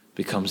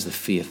becomes the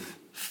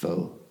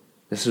faithful.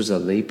 This was a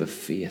leap of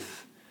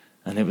faith,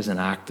 and it was an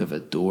act of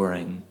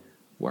adoring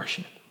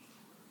worship.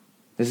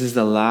 This is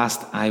the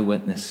last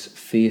eyewitness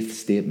faith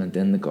statement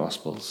in the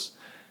Gospels,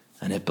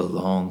 and it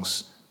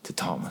belongs to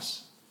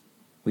Thomas.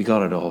 We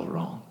got it all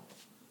wrong.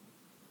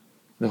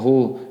 The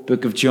whole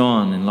book of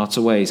John, in lots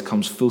of ways,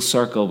 comes full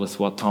circle with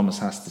what Thomas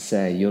has to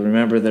say. You'll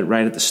remember that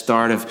right at the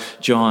start of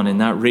John, in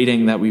that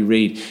reading that we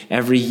read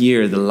every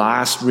year, the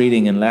last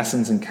reading in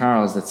Lessons and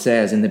Carols that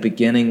says, "In the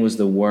beginning was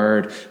the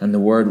Word, and the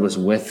Word was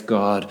with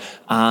God,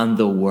 and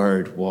the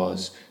Word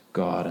was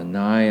God. And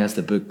now, as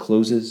the book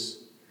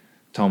closes,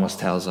 Thomas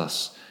tells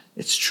us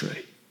it's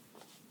true.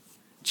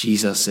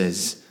 Jesus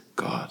is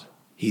God.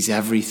 He's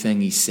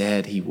everything he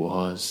said he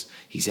was.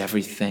 He's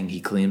everything he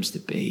claims to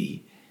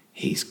be.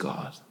 He's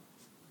God.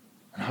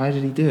 And how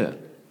did he do it?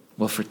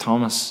 Well, for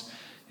Thomas,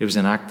 it was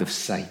an act of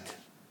sight.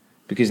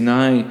 Because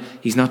now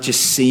he's not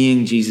just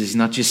seeing Jesus, he's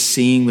not just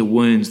seeing the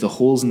wounds, the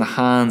holes in the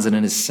hands and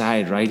in his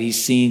side, right?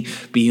 He's seeing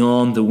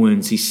beyond the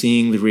wounds. He's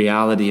seeing the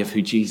reality of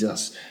who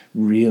Jesus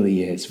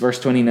really is. Verse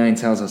 29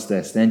 tells us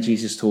this. Then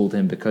Jesus told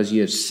him, because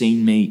you have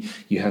seen me,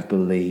 you have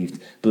believed.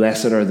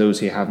 Blessed are those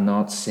who have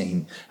not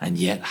seen and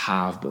yet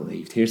have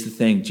believed. Here's the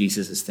thing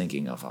Jesus is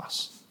thinking of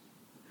us.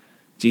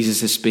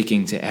 Jesus is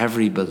speaking to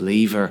every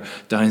believer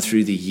down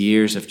through the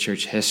years of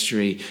church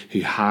history who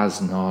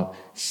has not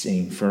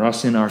seen. For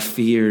us in our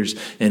fears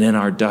and in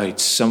our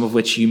doubts, some of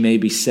which you may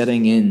be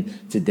sitting in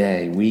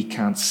today, we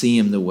can't see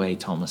him the way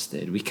Thomas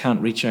did. We can't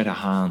reach out a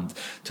hand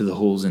to the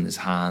holes in his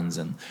hands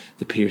and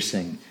the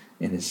piercing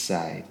in his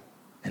side.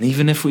 And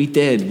even if we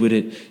did, would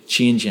it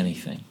change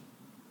anything?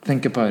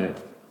 Think about it.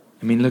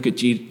 I mean, look at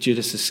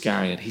Judas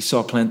Iscariot. He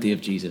saw plenty of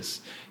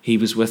Jesus. He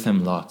was with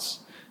him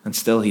lots, and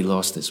still he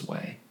lost his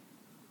way.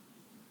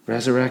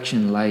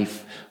 Resurrection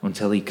life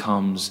until he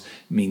comes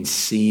means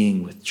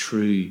seeing with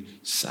true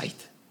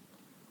sight.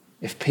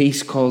 If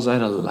peace calls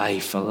out a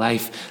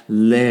life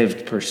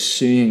lived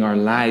pursuing our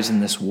lives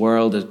in this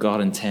world as God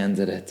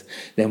intended it,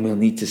 then we'll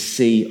need to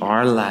see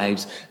our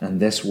lives and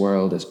this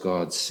world as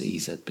God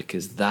sees it,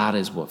 because that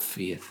is what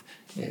faith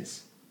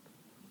is.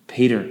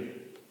 Peter,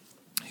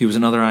 who was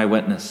another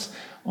eyewitness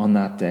on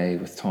that day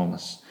with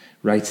Thomas,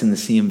 writes in the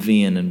same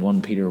vein in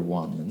 1 Peter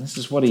 1. And this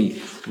is what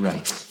he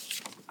writes.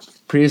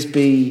 Praise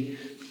be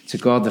to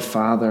God the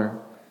Father,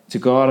 to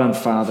God and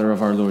Father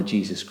of our Lord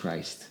Jesus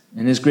Christ.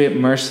 In his great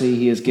mercy,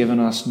 he has given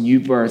us new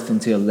birth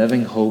into a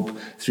living hope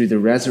through the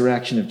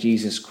resurrection of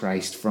Jesus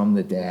Christ from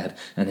the dead,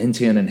 and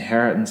into an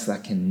inheritance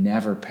that can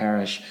never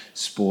perish,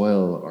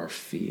 spoil, or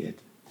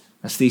fade.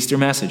 That's the Easter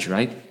message,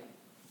 right?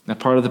 That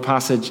part of the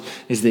passage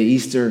is the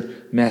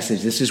Easter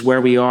message. This is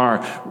where we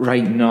are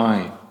right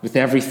now, with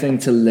everything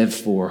to live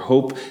for.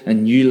 Hope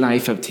and new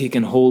life have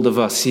taken hold of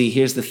us. See,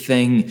 here's the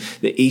thing.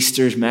 The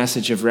Easter's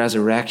message of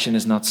resurrection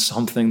is not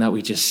something that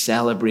we just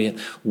celebrate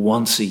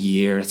once a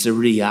year. It's a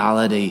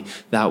reality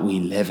that we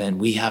live in.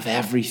 We have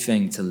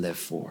everything to live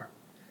for.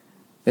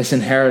 This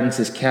inheritance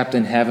is kept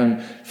in heaven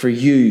for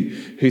you,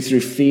 who through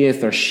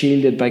faith are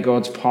shielded by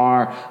God's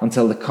power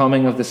until the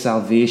coming of the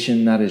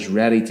salvation that is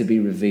ready to be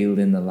revealed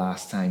in the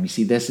last time. You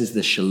see, this is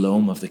the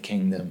shalom of the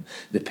kingdom,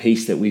 the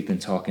peace that we've been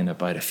talking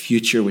about, a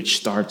future which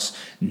starts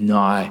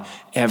now.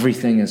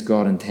 Everything as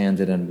God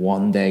intended, and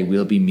one day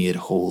we'll be made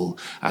whole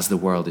as the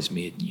world is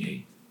made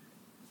new.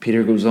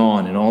 Peter goes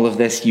on, in all of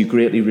this you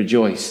greatly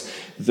rejoice,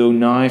 though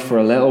now for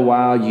a little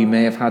while you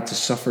may have had to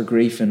suffer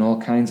grief in all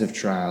kinds of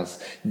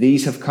trials.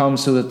 These have come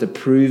so that the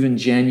proven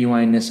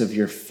genuineness of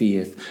your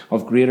faith,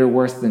 of greater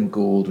worth than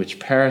gold, which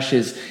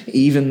perishes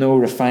even though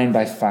refined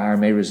by fire,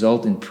 may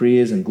result in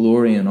praise and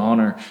glory and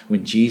honor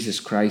when Jesus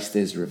Christ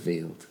is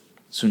revealed.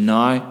 So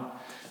now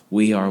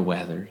we are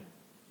weathered.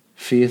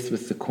 Faith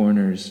with the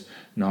corners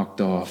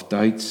knocked off,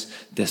 doubts,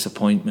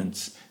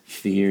 disappointments,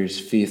 fears,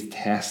 faith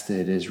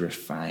tested is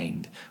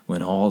refined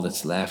when all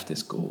that's left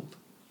is gold.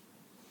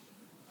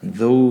 And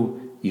though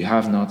you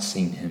have not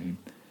seen him,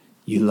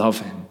 you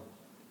love him.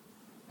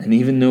 And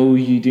even though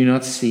you do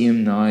not see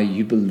him now,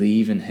 you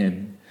believe in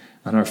him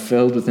and are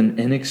filled with an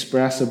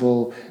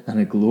inexpressible and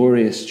a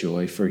glorious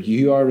joy, for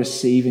you are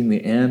receiving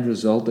the end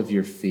result of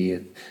your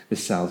faith, the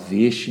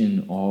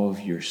salvation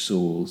of your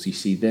souls. You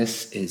see,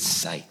 this is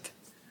sight.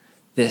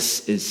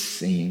 This is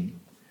seeing.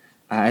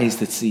 Eyes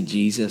that see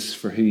Jesus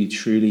for who he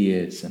truly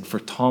is. And for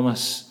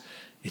Thomas,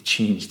 it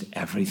changed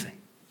everything.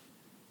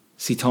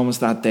 See, Thomas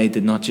that day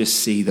did not just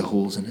see the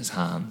holes in his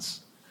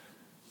hands.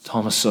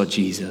 Thomas saw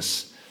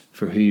Jesus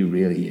for who he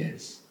really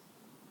is.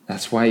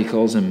 That's why he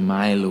calls him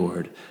my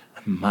Lord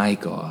and my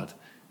God.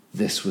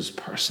 This was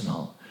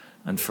personal.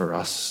 And for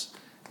us,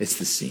 it's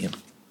the same.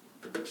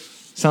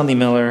 Sandy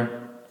Miller,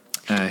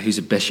 who's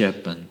a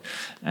bishop and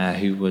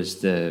who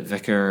was the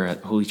vicar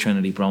at Holy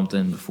Trinity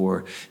Brompton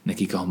before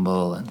Nicky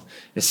Gumbel, and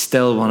is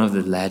still one of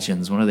the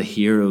legends, one of the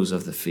heroes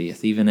of the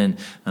faith, even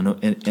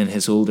in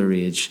his older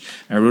age.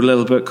 I wrote a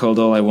little book called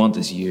All I Want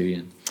Is You,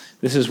 and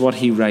this is what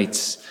he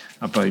writes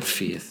about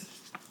faith.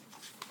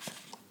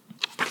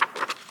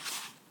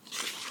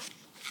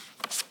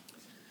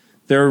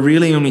 There are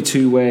really only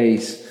two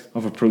ways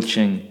of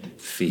approaching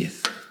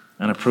faith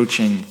and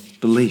approaching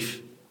belief.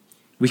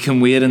 We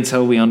can wait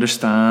until we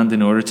understand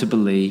in order to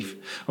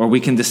believe, or we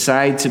can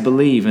decide to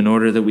believe in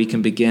order that we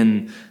can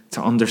begin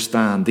to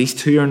understand. These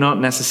two are not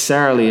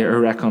necessarily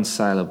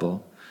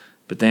irreconcilable,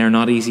 but they are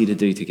not easy to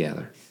do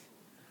together.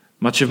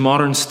 Much of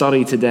modern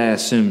study today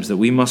assumes that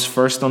we must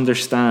first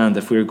understand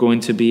if we are going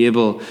to be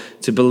able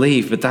to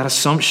believe, but that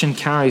assumption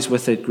carries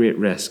with it great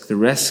risk. The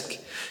risk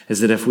is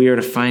that if we are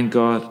to find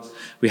God,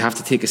 we have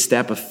to take a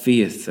step of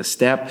faith, a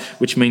step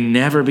which may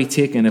never be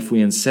taken if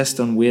we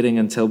insist on waiting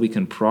until we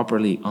can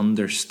properly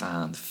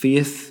understand.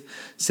 Faith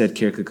said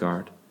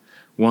Kierkegaard,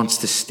 wants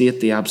to state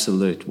the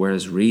absolute,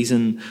 whereas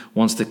reason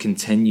wants to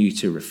continue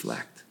to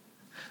reflect.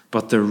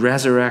 But the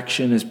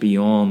resurrection is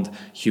beyond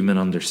human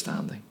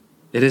understanding.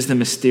 It is the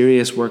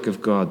mysterious work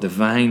of God,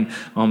 divine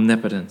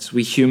omnipotence.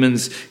 We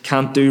humans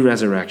can't do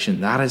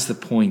resurrection. That is the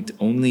point.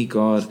 Only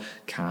God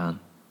can.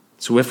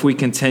 So if we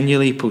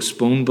continually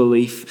postpone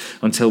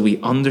belief until we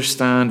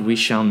understand, we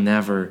shall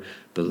never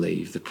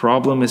believe. The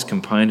problem is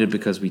compounded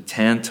because we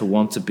tend to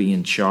want to be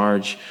in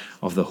charge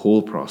of the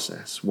whole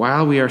process.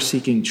 While we are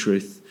seeking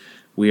truth,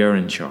 we are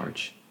in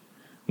charge.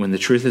 When the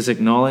truth is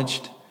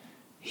acknowledged,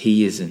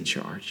 He is in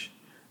charge.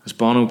 As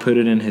Bono put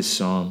it in his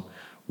song,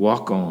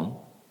 "Walk on.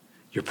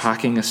 You're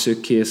packing a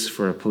suitcase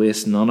for a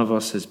place none of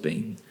us has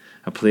been,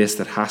 a place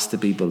that has to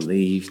be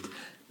believed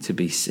to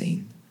be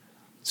seen."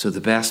 So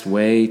the best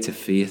way to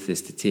faith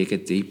is to take a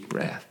deep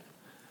breath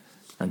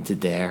and to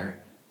dare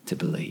to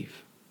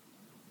believe.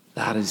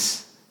 That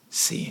is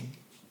seeing.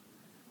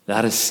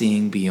 That is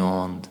seeing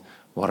beyond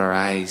what our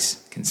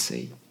eyes can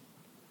see.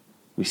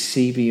 We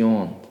see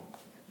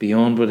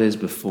beyond what is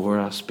before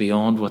us,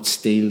 beyond what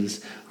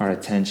steals our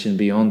attention,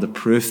 beyond the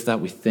proof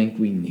that we think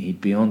we need,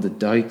 beyond the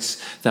doubts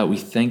that we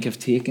think have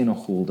taken a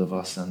hold of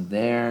us. And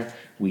there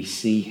we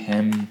see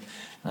Him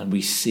and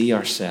we see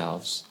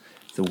ourselves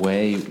the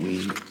way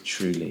we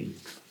truly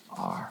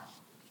are.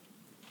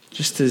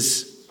 Just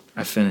as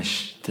I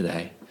finish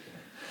today,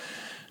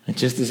 and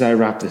just as I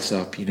wrap this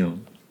up,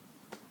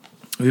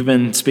 we've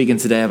been speaking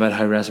today about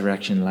how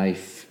resurrection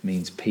life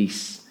means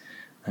peace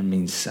and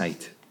means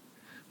sight.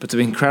 But the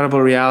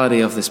incredible reality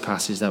of this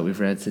passage that we've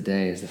read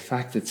today is the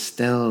fact that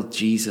still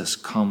Jesus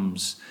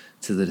comes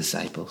to the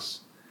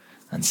disciples,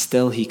 and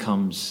still He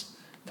comes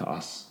to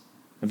us.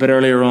 A bit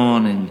earlier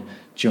on in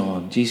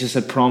John, Jesus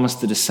had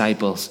promised the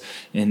disciples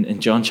in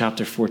John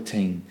chapter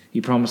 14, He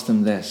promised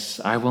them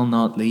this: "I will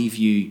not leave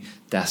you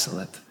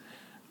desolate.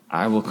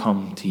 I will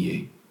come to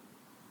you."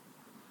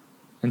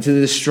 And to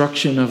the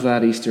destruction of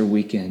that Easter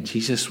weekend,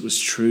 Jesus was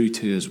true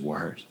to His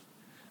word.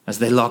 As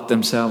they locked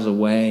themselves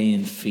away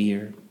in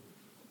fear,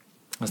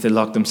 as they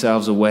locked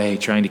themselves away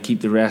trying to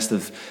keep the rest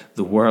of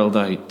the world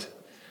out,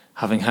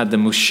 having had the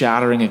most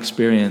shattering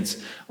experience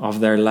of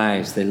their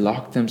lives, they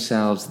locked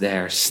themselves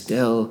there.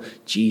 Still,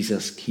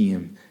 Jesus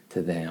came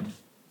to them.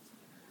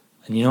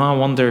 And I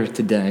wonder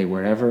today,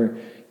 wherever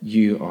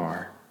you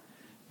are,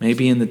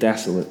 maybe in the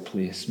desolate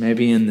place,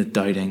 maybe in the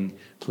doubting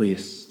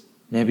place,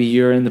 maybe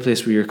you're in the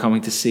place where you're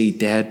coming to see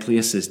dead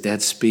places,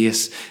 dead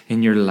space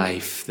in your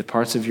life, the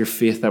parts of your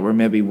faith that were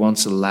maybe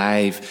once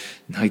alive,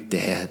 now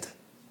dead.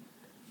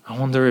 I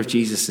wonder if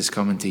Jesus is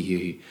coming to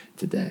you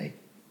today.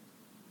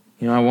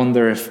 I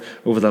wonder if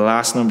over the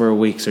last number of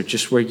weeks, or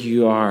just where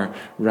you are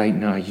right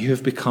now, you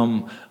have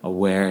become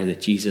aware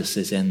that Jesus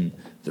is in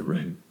the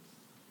room,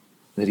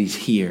 that He's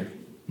here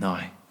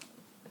now,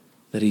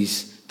 that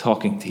He's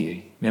talking to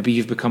you. Maybe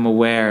you've become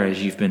aware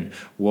as you've been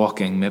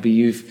walking. Maybe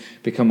you've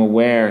become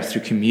aware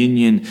through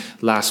communion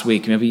last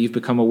week. Maybe you've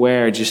become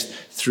aware just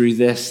through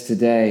this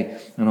today,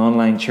 an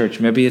online church.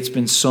 Maybe it's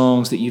been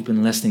songs that you've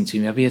been listening to.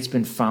 Maybe it's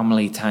been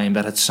family time,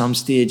 but at some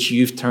stage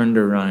you've turned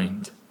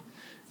around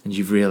and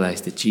you've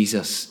realized that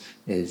Jesus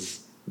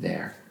is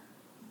there.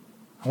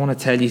 I want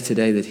to tell you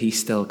today that He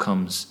still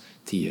comes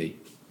to you.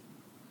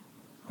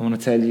 I want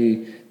to tell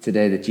you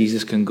today that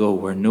Jesus can go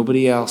where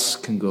nobody else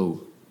can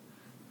go.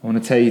 I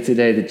want to tell you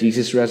today that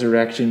Jesus'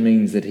 resurrection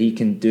means that He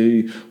can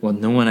do what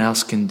no one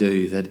else can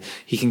do, that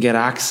He can get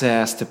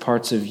access to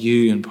parts of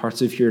you and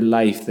parts of your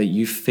life that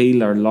you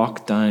feel are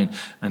locked down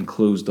and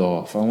closed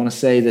off. I want to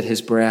say that His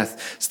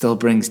breath still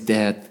brings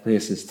dead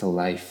places to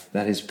life,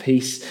 that His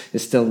peace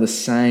is still the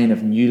sign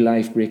of new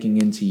life breaking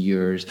into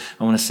yours.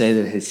 I want to say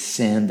that His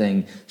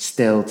sending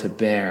still to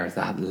bear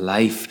that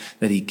life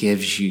that He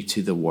gives you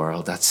to the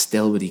world. That's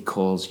still what He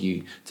calls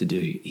you to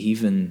do,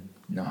 even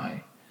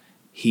now.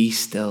 He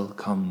still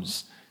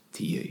comes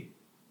to you.